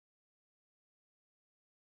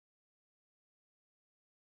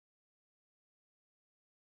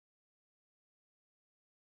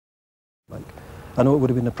I know it would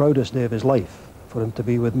have been the proudest day of his life for him to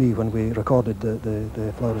be with me when we recorded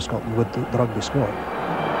the Flower of Scotland with the rugby squad.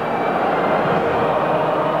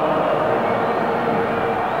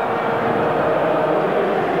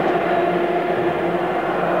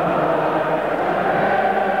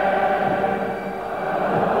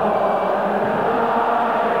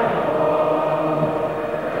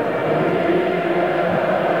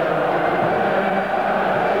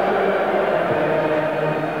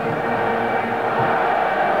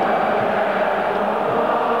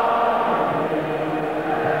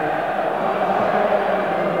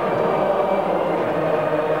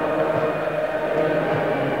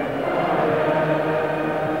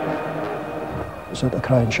 It's a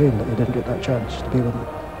crying shame that he didn't get that chance to be with me,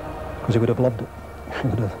 because he would have loved it. He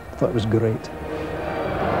would have thought it was great.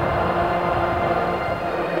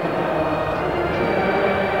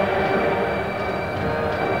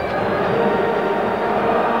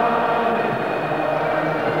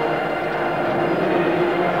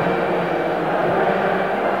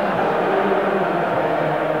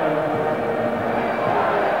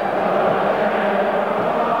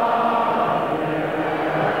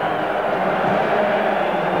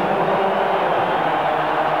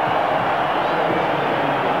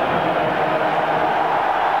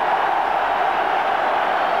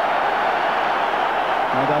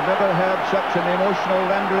 And I've never heard such an emotional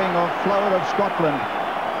rendering of Flower of Scotland.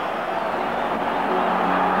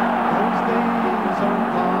 Those days are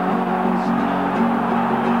past,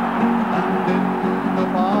 and in the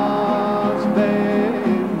past they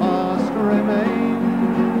must remain.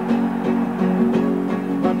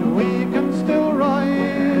 But we can still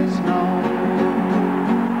rise now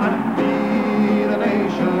and be the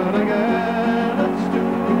nation again that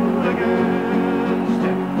stood against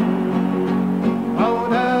him.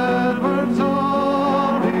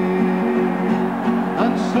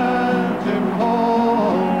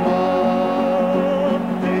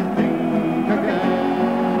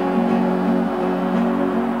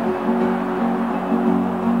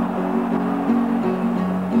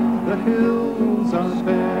 The hills are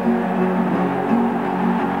bare,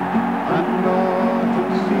 and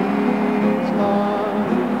autumn seas lie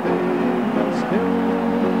thick and still.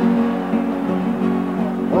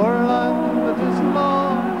 O'er land that is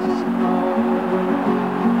lost now,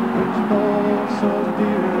 which both so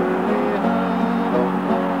dearly had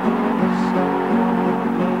upon the sky.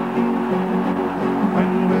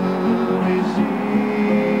 When will we see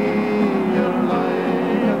your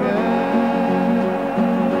light again?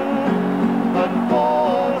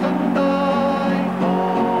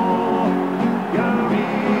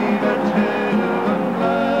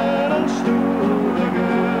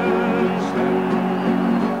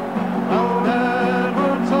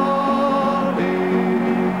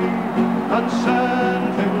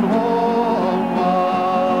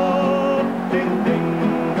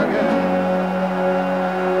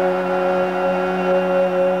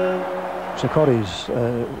 So Corrie's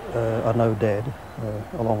are now dead,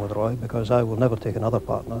 along with Roy, because I will never take another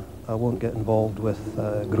partner. I won't get involved with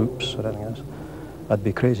groups or anything else. I'd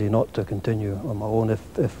be crazy not to continue on my own, if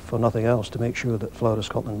for nothing else, to make sure that Flower of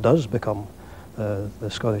Scotland does become the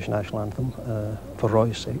Scottish national anthem for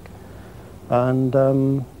Roy's sake. And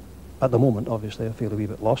at the moment, obviously, I feel a wee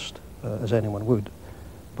bit lost, as anyone would.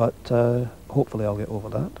 But hopefully I'll get over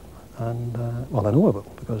that. And, well, I know I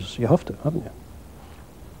will, because you have to, haven't you?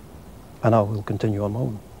 And I will continue on my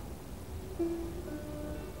own.